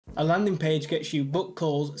A landing page gets you book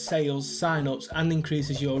calls, sales, sign-ups and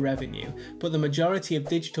increases your revenue, but the majority of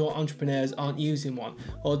digital entrepreneurs aren't using one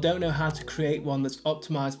or don't know how to create one that's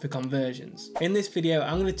optimized for conversions. In this video,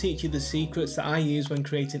 I'm going to teach you the secrets that I use when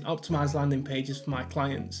creating optimized landing pages for my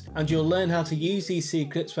clients, and you'll learn how to use these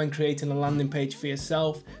secrets when creating a landing page for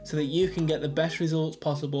yourself so that you can get the best results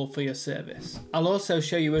possible for your service. I'll also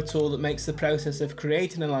show you a tool that makes the process of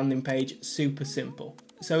creating a landing page super simple.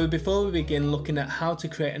 So before we begin looking at how to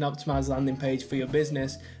create an optimized landing page for your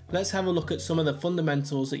business, let's have a look at some of the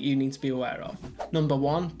fundamentals that you need to be aware of. Number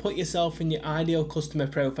 1, put yourself in your ideal customer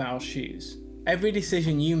profile's shoes. Every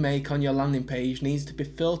decision you make on your landing page needs to be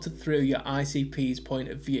filtered through your ICP's point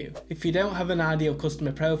of view. If you don't have an ideal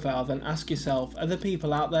customer profile, then ask yourself, are there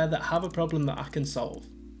people out there that have a problem that I can solve?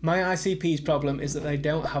 My ICP's problem is that they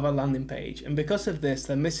don't have a landing page, and because of this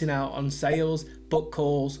they're missing out on sales, book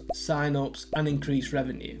calls, sign-ups and increased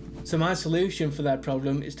revenue. So my solution for their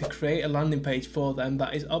problem is to create a landing page for them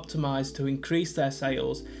that is optimized to increase their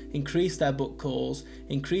sales, increase their book calls,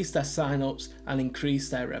 increase their sign-ups and increase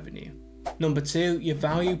their revenue. Number 2, your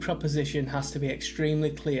value proposition has to be extremely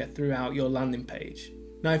clear throughout your landing page.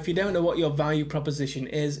 Now, if you don't know what your value proposition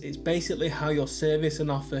is, it's basically how your service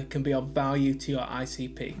and offer can be of value to your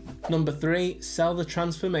ICP. Number 3, sell the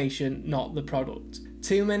transformation, not the product.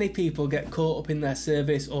 Too many people get caught up in their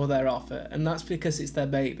service or their offer, and that's because it's their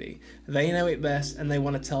baby. They know it best and they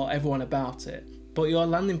want to tell everyone about it. But your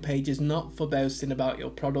landing page is not for boasting about your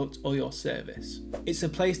product or your service. It's a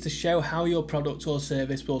place to show how your product or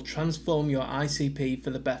service will transform your ICP for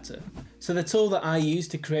the better. So the tool that I use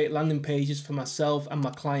to create landing pages for myself and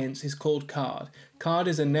my clients is called Card. Card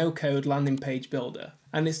is a no-code landing page builder,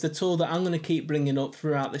 and it's the tool that I'm going to keep bringing up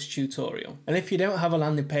throughout this tutorial. And if you don't have a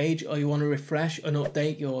landing page or you want to refresh and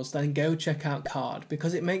update yours, then go check out Card,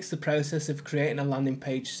 because it makes the process of creating a landing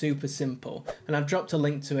page super simple, and I've dropped a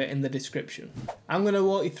link to it in the description. I'm going to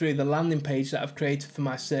walk you through the landing page that I've created for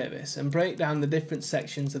my service and break down the different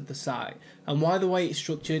sections of the site and why the way it's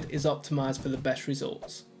structured is optimized for the best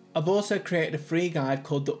results. I've also created a free guide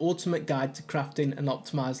called The Ultimate Guide to Crafting an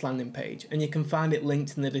Optimized Landing Page, and you can find it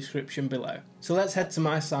linked in the description below. So let's head to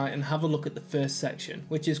my site and have a look at the first section,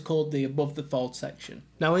 which is called the Above the Fold section.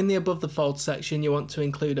 Now in the Above the Fold section, you want to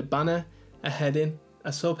include a banner, a heading, a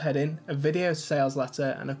subheading, a video sales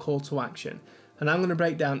letter and a call to action. And I'm going to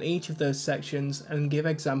break down each of those sections and give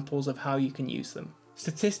examples of how you can use them.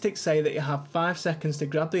 Statistics say that you have 5 seconds to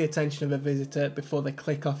grab the attention of a visitor before they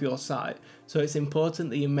click off your site, so it's important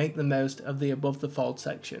that you make the most of the Above the Fold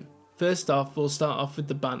section. First off, we'll start off with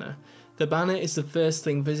the banner. The banner is the first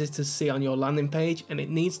thing visitors see on your landing page, and it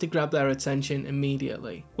needs to grab their attention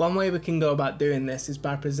immediately. One way we can go about doing this is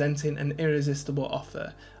by presenting an irresistible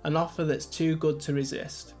offer, an offer that's too good to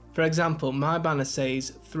resist. For example, my banner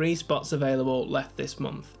says 3 spots available left this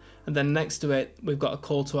month. And then next to it, we've got a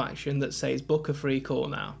call to action that says book a free call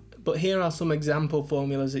now. But here are some example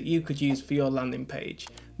formulas that you could use for your landing page.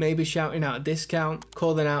 Maybe shouting out a discount,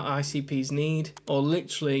 calling out ICP's need, or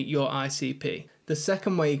literally your ICP. The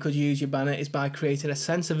second way you could use your banner is by creating a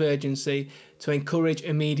sense of urgency to encourage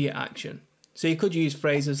immediate action. So you could use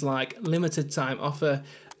phrases like limited time offer,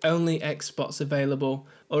 only X spots available,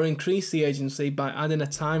 or increase the urgency by adding a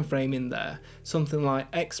time frame in there, something like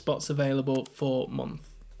X spots available for month.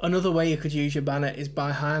 Another way you could use your banner is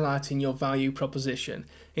by highlighting your value proposition.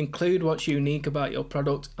 Include what's unique about your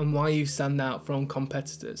product and why you stand out from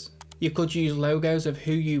competitors. You could use logos of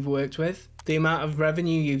who you've worked with, the amount of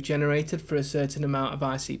revenue you've generated for a certain amount of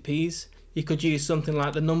ICPs. You could use something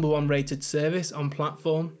like the #1 rated service on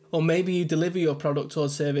platform, or maybe you deliver your product or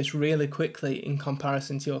service really quickly in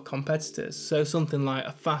comparison to your competitors, so something like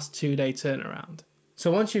a fast 2-day turnaround. So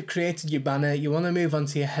once you've created your banner, you want to move on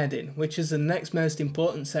to your heading, which is the next most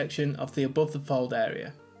important section of the Above the Fold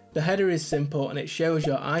area. The header is simple and it shows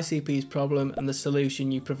your ICP's problem and the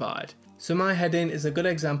solution you provide. So my heading is a good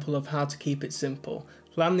example of how to keep it simple.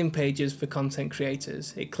 Landing pages for content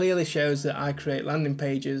creators. It clearly shows that I create landing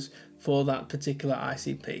pages for that particular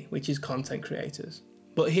ICP, which is content creators.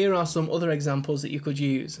 But here are some other examples that you could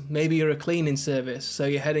use. Maybe you're a cleaning service, so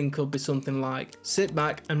your heading could be something like, sit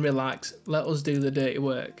back and relax, let us do the dirty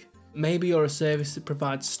work. Maybe you're a service that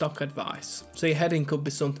provides stock advice, so your heading could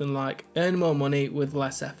be something like, earn more money with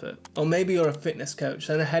less effort. Or maybe you're a fitness coach,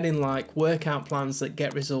 and a heading like, workout plans that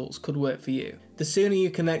get results could work for you. The sooner you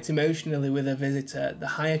connect emotionally with a visitor, the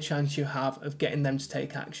higher chance you have of getting them to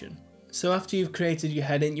take action. So after you've created your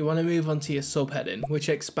heading, you want to move on to your subheading, which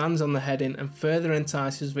expands on the heading and further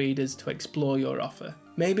entices readers to explore your offer.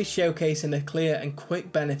 Maybe showcasing a clear and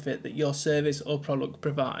quick benefit that your service or product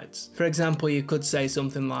provides. For example, you could say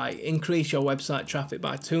something like, increase your website traffic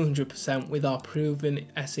by 200% with our proven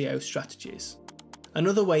SEO strategies.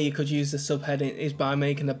 Another way you could use the subheading is by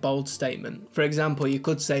making a bold statement. For example, you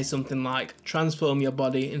could say something like, transform your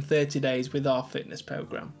body in 30 days with our fitness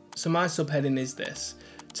program. So my subheading is this: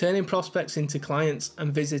 turning prospects into clients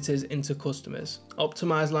and visitors into customers.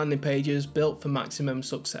 Optimize landing pages built for maximum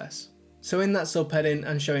success. So in that subheading,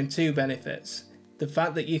 I'm showing two benefits: the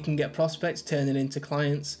fact that you can get prospects turning into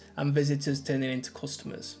clients and visitors turning into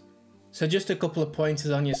customers. So just a couple of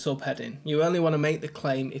pointers on your subheading. You only want to make the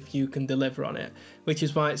claim if you can deliver on it, which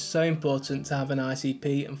is why it's so important to have an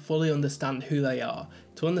ICP and fully understand who they are,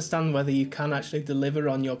 to understand whether you can actually deliver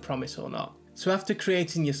on your promise or not. So after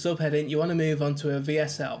creating your subheading, you want to move on to a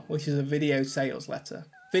VSL, which is a video sales letter.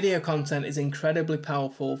 Video content is incredibly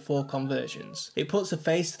powerful for conversions. It puts a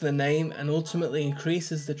face to the name and ultimately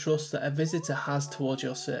increases the trust that a visitor has towards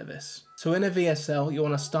your service. So in a VSL, you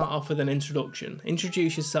want to start off with an introduction.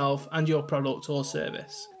 Introduce yourself and your product or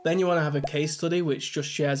service. Then you want to have a case study which just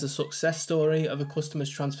shares a success story of a customer's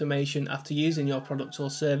transformation after using your product or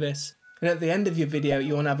service. And at the end of your video,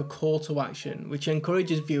 you want to have a call to action, which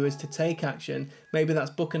encourages viewers to take action. Maybe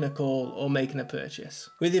that's booking a call or making a purchase.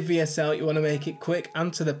 With your VSL, you want to make it quick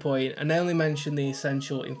and to the point and only mention the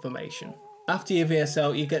essential information. After your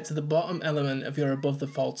VSL, you get to the bottom element of your above the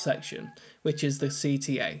fold section, which is the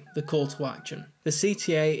CTA, the call to action. The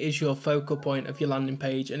CTA is your focal point of your landing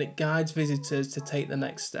page and it guides visitors to take the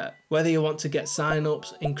next step. Whether you want to get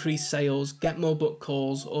sign-ups, increase sales, get more book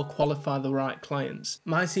calls, or qualify the right clients.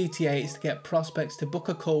 My CTA is to get prospects to book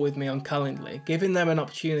a call with me on Calendly, giving them an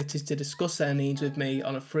opportunity to discuss their needs with me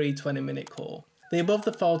on a free 20-minute call. The above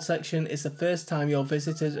the fold section is the first time your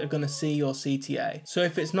visitors are going to see your CTA. So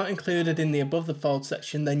if it's not included in the above the fold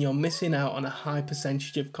section, then you're missing out on a high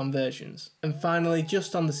percentage of conversions. And finally,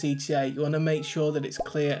 just on the CTA, you want to make sure that it's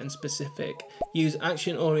clear and specific. Use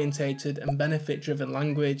action orientated and benefit driven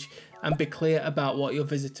language and be clear about what your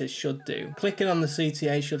visitors should do. Clicking on the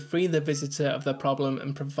CTA should free the visitor of their problem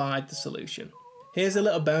and provide the solution. Here's a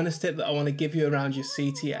little bonus tip that I want to give you around your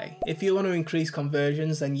CTA. If you want to increase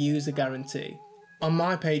conversions, then use a guarantee. On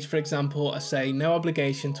my page, for example, I say no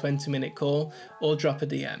obligation 20-minute call or drop a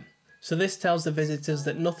DM. So this tells the visitors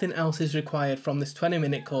that nothing else is required from this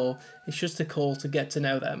 20-minute call, it's just a call to get to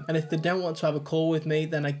know them. And if they don't want to have a call with me,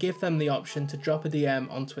 then I give them the option to drop a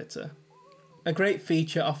DM on Twitter. A great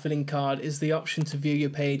feature offered in Card is the option to view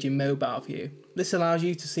your page in mobile view. This allows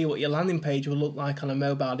you to see what your landing page will look like on a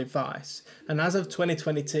mobile device. And as of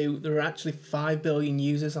 2022, there are actually 5 billion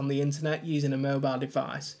users on the internet using a mobile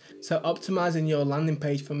device. So optimizing your landing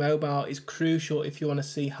page for mobile is crucial if you want to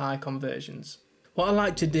see high conversions. What I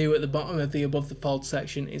like to do at the bottom of the above the fold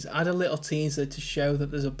section is add a little teaser to show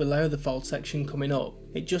that there's a below the fold section coming up.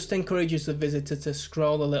 It just encourages the visitor to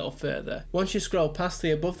scroll a little further. Once you scroll past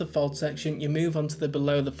the above the fold section, you move on to the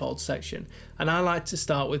below the fold section. And I like to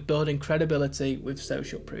start with building credibility with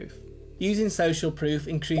social proof. Using social proof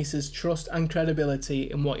increases trust and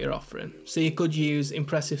credibility in what you're offering. So you could use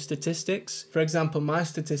impressive statistics. For example, my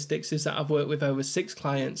statistics is that I've worked with over 6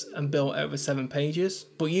 clients and built over 7 pages.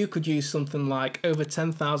 But you could use something like over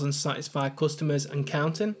 10,000 satisfied customers and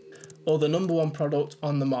counting, or the #1 product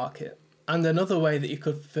on the market. And another way that you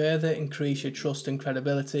could further increase your trust and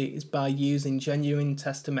credibility is by using genuine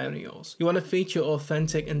testimonials. You want to feature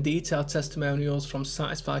authentic and detailed testimonials from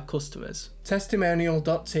satisfied customers.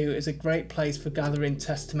 Testimonial.to is a great place for gathering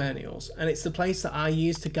testimonials, and it's the place that I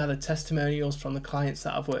use to gather testimonials from the clients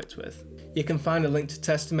that I've worked with. You can find a link to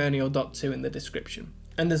testimonial.to in the description.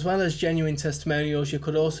 And as well as genuine testimonials, you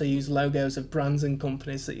could also use logos of brands and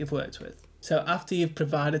companies that you've worked with. So after you've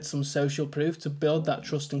provided some social proof to build that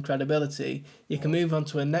trust and credibility, you can move on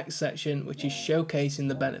to a next section, which is showcasing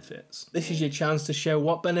the benefits. This is your chance to show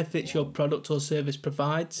what benefits your product or service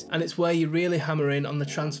provides, and it's where you really hammer in on the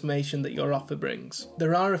transformation that your offer brings.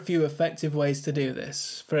 There are a few effective ways to do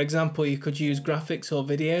this. For example, you could use graphics or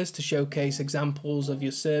videos to showcase examples of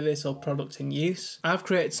your service or product in use. I've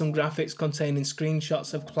created some graphics containing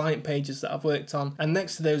screenshots of client pages that I've worked on, and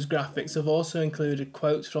next to those graphics I've also included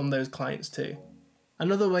quotes from those clients too.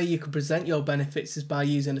 Another way you could present your benefits is by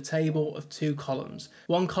using a table of 2 columns.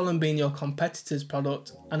 One column being your competitor's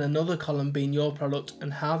product and another column being your product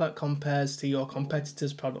and how that compares to your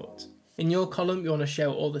competitor's product. In your column you want to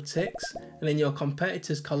show all the ticks, and in your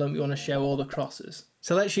competitor's column you want to show all the crosses.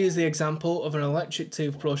 So let's use the example of an electric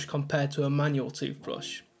toothbrush compared to a manual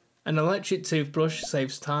toothbrush. An electric toothbrush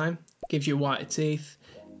saves time, gives you whiter teeth,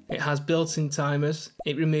 It has built-in timers,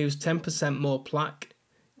 it removes 10% more plaque,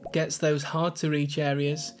 gets those hard to reach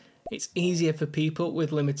areas, it's easier for people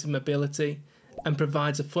with limited mobility, and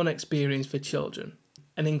provides a fun experience for children.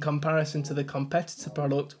 And in comparison to the competitor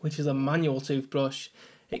product, which is a manual toothbrush,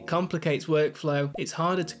 it complicates workflow, it's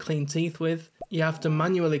harder to clean teeth with, you have to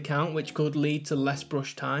manually count, which could lead to less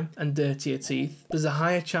brush time and dirtier teeth. There's a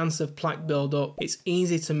higher chance of plaque buildup, it's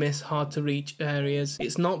easy to miss hard to reach areas,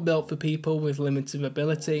 it's not built for people with limited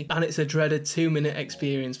mobility, and it's a dreaded 2-minute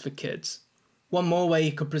experience for kids. One more way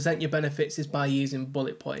you could present your benefits is by using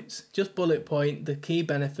bullet points. Just bullet point the key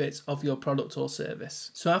benefits of your product or service.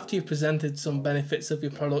 So after you've presented some benefits of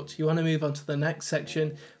your product, you want to move on to the next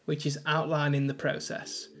section, which is outlining the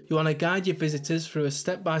process. You want to guide your visitors through a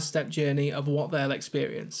step-by-step journey of what they'll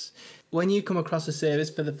experience. When you come across a service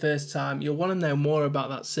for the first time, you'll want to know more about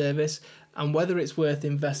that service and whether it's worth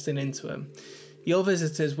investing into them. Your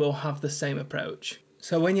visitors will have the same approach.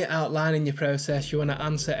 So when you're outlining your process, you want to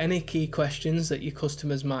answer any key questions that your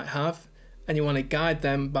customers might have, and you want to guide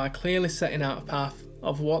them by clearly setting out a path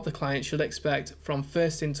of what the client should expect from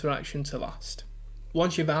first interaction to last.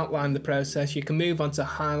 Once you've outlined the process, you can move on to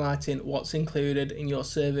highlighting what's included in your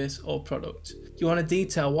service or product. You want to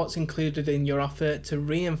detail what's included in your offer to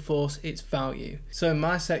reinforce its value. So in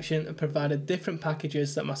my section, I provided different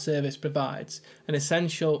packages that my service provides, an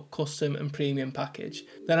essential, custom and premium package.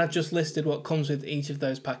 Then I've just listed what comes with each of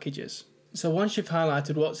those packages. So once you've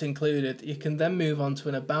highlighted what's included, you can then move on to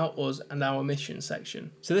an About Us and Our Mission section.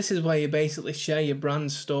 So this is where you basically share your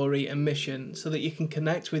brand story and mission so that you can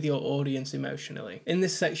connect with your audience emotionally. In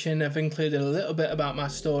this section, I've included a little bit about my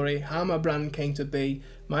story, how my brand came to be,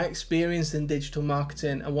 my experience in digital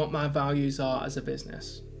marketing, and what my values are as a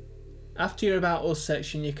business. After your About Us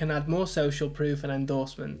section, you can add more social proof and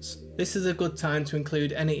endorsements. This is a good time to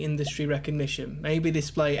include any industry recognition, maybe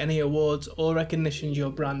display any awards or recognitions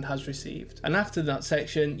your brand has received. And after that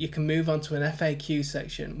section, you can move on to an FAQ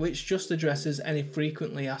section, which just addresses any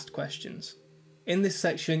frequently asked questions. In this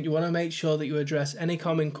section, you want to make sure that you address any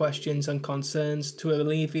common questions and concerns to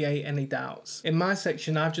alleviate any doubts. In my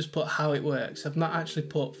section, I've just put how it works. I've not actually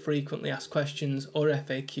put frequently asked questions or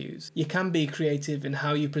FAQs. You can be creative in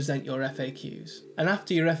how you present your FAQs. And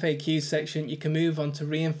after your FAQ section, you can move on to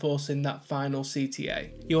reinforcing that final CTA.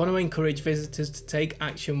 You want to encourage visitors to take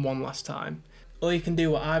action one last time. Or you can do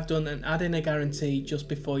what I've done and add in a guarantee just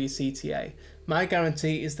before your CTA. My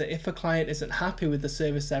guarantee is that if a client isn't happy with the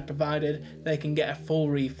service they're provided, they can get a full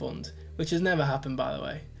refund, which has never happened by the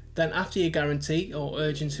way. Then after your guarantee or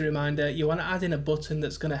urgency reminder, you want to add in a button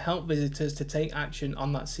that's going to help visitors to take action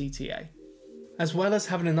on that CTA. As well as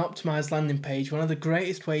having an optimized landing page, one of the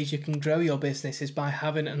greatest ways you can grow your business is by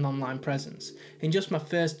having an online presence. In just my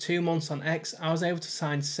first 2 months on X, I was able to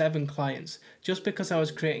sign 7 clients, just because I was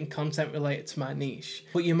creating content related to my niche.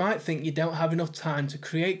 But you might think you don't have enough time to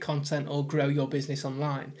create content or grow your business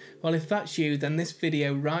online. Well, if that's you, then this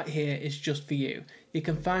video right here is just for you. You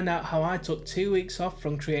can find out how I took 2 weeks off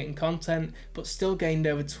from creating content, but still gained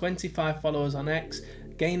over 25 followers on X,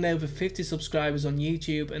 gained over 50 subscribers on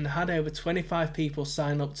YouTube, and had over 25 people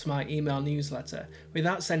sign up to my email newsletter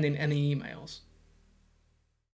without sending any emails.